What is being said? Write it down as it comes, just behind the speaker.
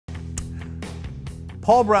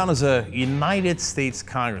Paul Broun is a United States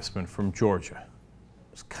congressman from Georgia.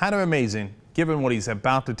 It's kind of amazing, given what he's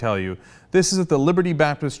about to tell you. This is at the Liberty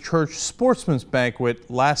Baptist Church Sportsman's Banquet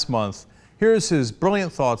last month. Here's his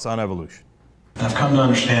brilliant thoughts on evolution. I've come to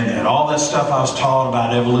understand that all that stuff I was taught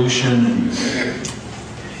about evolution and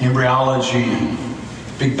embryology and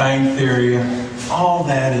Big Bang Theory, all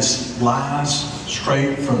that is lies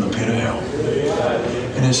straight from the pit of hell.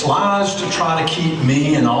 And it's lies to try to keep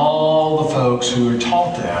me and all the folks who are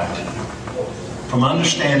taught that from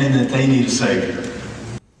understanding that they need a Savior.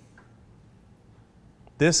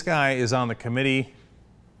 This guy is on the Committee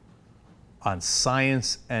on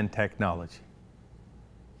Science and Technology.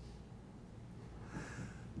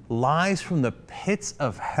 Lies from the pits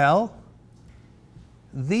of hell?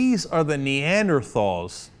 These are the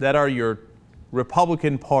Neanderthals that are your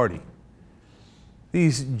Republican Party.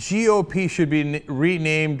 These GOP should be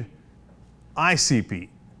renamed ICP,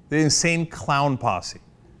 the Insane Clown Posse.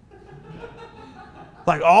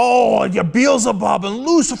 Like, oh, yeah, Beelzebub and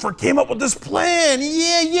Lucifer came up with this plan.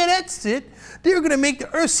 Yeah, that's it. They were going to make the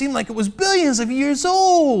earth seem like it was billions of years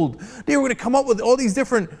old. They were going to come up with all these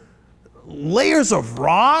different layers of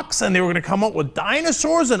rocks, and they were going to come up with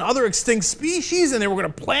dinosaurs and other extinct species, and they were going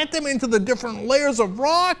to plant them into the different layers of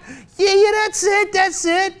rock. Yeah, that's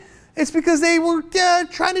it. It's because they were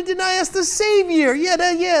trying to deny us the Savior.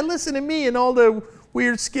 Yeah, listen to me and all the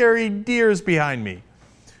weird, scary deers behind me.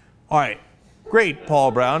 All right, great,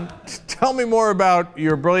 Paul Broun. Tell me more about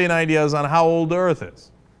your brilliant ideas on how old the Earth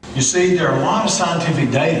is. You see, there are a lot of scientific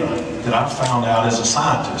data that I've found out as a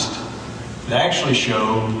scientist that actually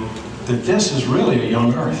show that this is really a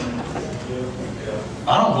young Earth.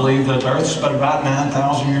 I don't believe that the Earth is but about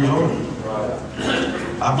 9,000 years old.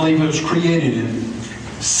 I believe it was created in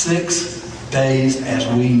 6 days as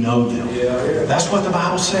we know them. That's what the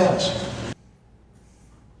Bible says.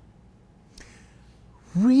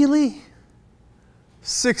 Really?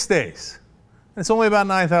 6 days. It's only about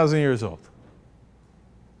 9,000 years old.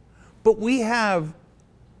 But we have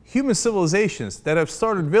human civilizations that have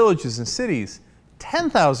started villages and cities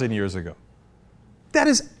 10,000 years ago. That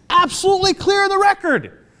is absolutely clear in the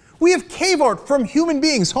record. We have cave art from human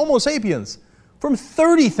beings, Homo sapiens, from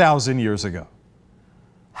 30,000 years ago.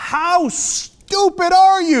 How stupid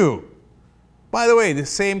are you? By the way, the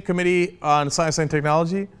same Committee on Science and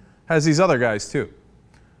Technology has these other guys too.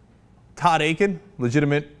 Todd Aiken,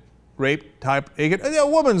 legitimate rape type Aiken. A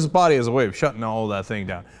woman's body is a way of shutting all that thing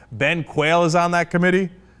down. Ben Quayle is on that committee.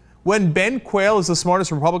 When Ben Quayle is the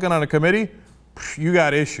smartest Republican on a committee, you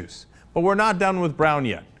got issues. But we're not done with Broun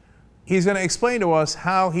yet. He's going to explain to us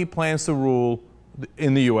how he plans to rule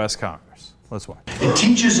in the U.S. Congress. Let's watch. It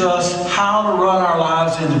teaches us how to run our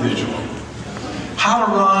lives individually, how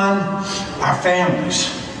to run our families,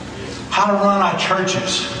 how to run our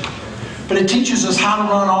churches. But it teaches us how to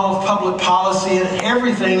run all of public policy and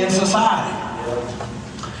everything in society.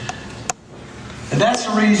 And that's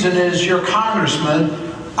the reason, as your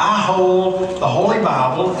congressman, I hold the Holy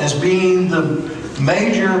Bible as being the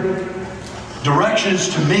major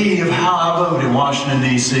directions to me of how I vote in Washington,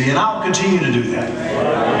 D.C., and I'll continue to do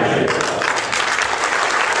that.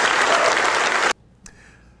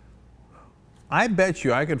 I bet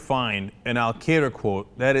you I could find an Al-Qaeda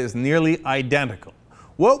quote that is nearly identical.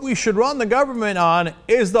 What we should run the government on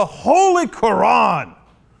is the Holy Quran.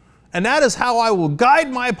 And that is how I will guide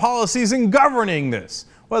my policies in governing this.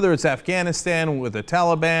 Whether it's Afghanistan with the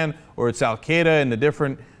Taliban or it's Al-Qaeda in the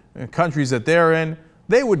different countries that they're in,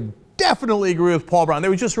 they would definitely agree with Paul Broun. They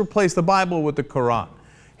would just replace the Bible with the Quran.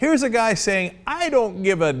 Here's a guy saying, I don't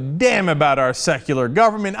give a damn about our secular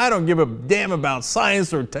government. I don't give a damn about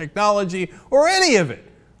science or technology or any of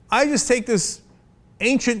it. I just take this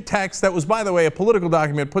ancient text that was, by the way, a political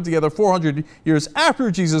document put together 400 years after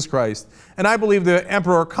Jesus Christ, and I believe the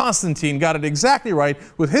Emperor Constantine got it exactly right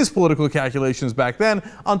with his political calculations back then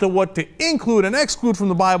onto what to include and exclude from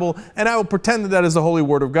the Bible, and I will pretend that that is the holy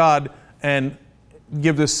word of God and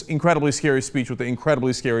give this incredibly scary speech with the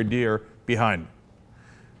incredibly scary deer behind me.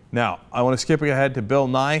 Now, I want to skip ahead to Bill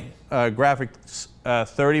Nye, graphic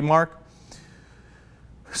 30 mark.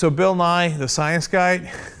 So Bill Nye, the science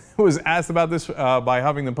guy, was asked about this by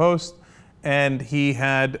Huffington Post, and he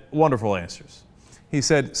had wonderful answers. He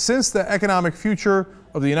said, since the economic future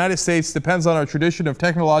of the United States depends on our tradition of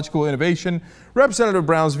technological innovation, Representative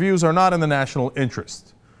Brown's views are not in the national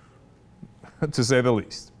interest, to say the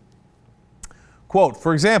least. Quote,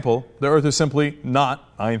 for example, the Earth is simply not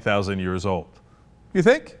 9,000 years old. You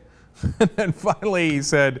think? And then finally he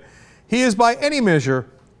said, he is by any measure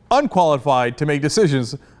unqualified to make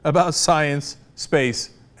decisions about science,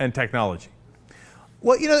 space, and technology.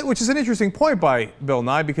 Well, you know, which is an interesting point by Bill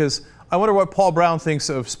Nye, because I wonder what Paul Broun thinks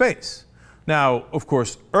of space. Now, of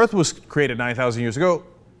course, Earth was created 9,000 years ago.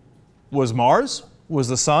 Was Mars? Was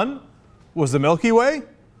the Sun? Was the Milky Way?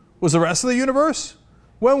 Was the rest of the universe?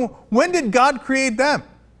 When did God create them?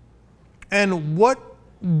 And what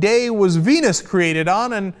day was Venus created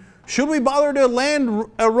on? And should we bother to land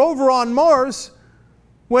a rover on Mars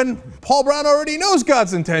when Paul Broun already knows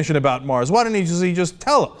God's intention about Mars? Why didn't he just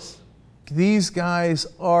tell us? These guys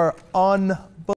are unbelievable.